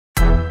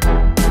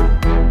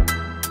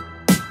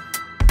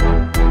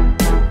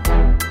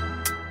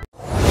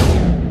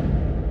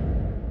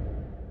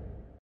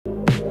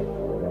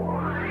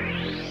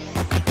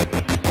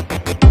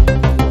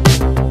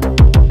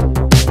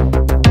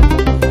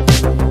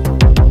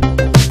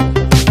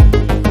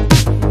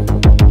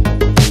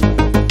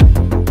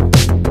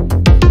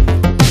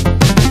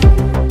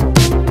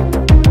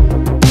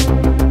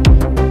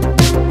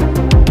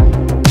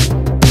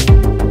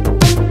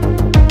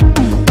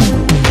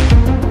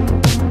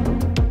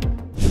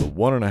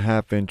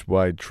1.5-inch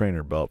wide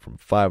trainer belt from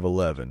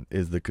 511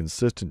 is the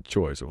consistent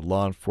choice of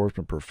law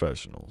enforcement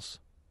professionals.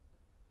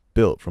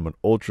 Built from an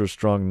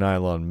ultra-strong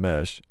nylon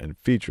mesh and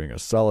featuring a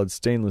solid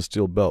stainless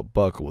steel belt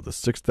buckle with a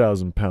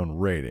 6,000-pound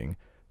rating,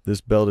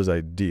 this belt is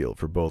ideal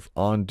for both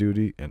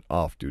on-duty and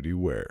off-duty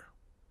wear.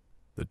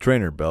 The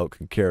trainer belt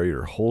can carry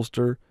your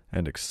holster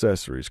and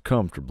accessories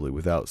comfortably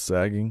without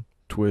sagging,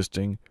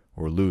 twisting,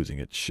 or losing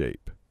its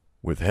shape.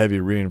 With heavy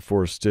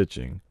reinforced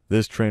stitching,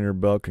 this trainer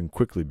belt can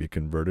quickly be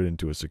converted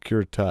into a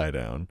secure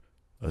tie-down,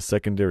 a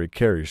secondary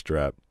carry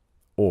strap,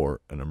 or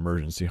an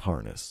emergency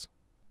harness.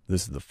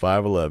 This is the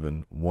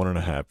 511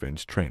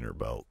 1.5-inch trainer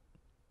belt.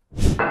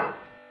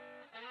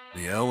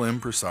 The El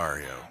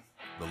Impresario,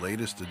 the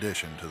latest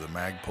addition to the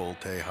Magpul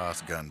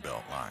Tejas gun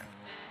belt line,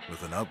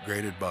 with an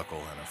upgraded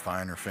buckle and a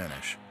finer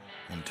finish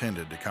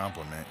intended to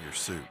complement your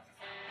suit.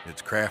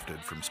 It's crafted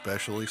from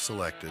specially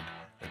selected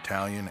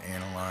Italian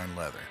aniline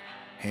leather,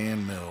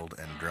 hand-milled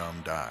and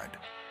drum-dyed.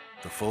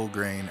 The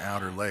full-grain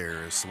outer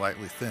layer is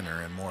slightly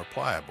thinner and more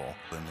pliable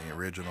than the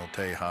original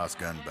Tejas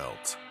gun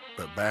belts,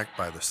 but backed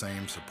by the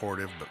same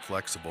supportive but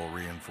flexible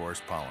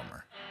reinforced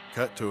polymer.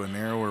 Cut to a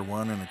narrower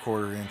 1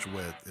 1/4 inch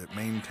width, it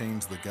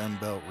maintains the gun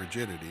belt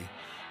rigidity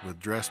with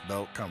dress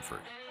belt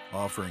comfort,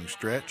 offering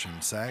stretch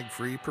and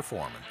sag-free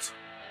performance.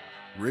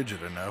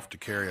 Rigid enough to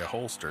carry a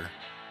holster,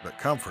 but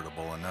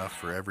comfortable enough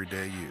for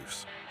everyday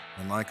use.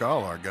 And like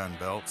all our gun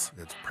belts,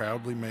 it's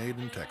proudly made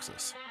in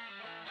Texas.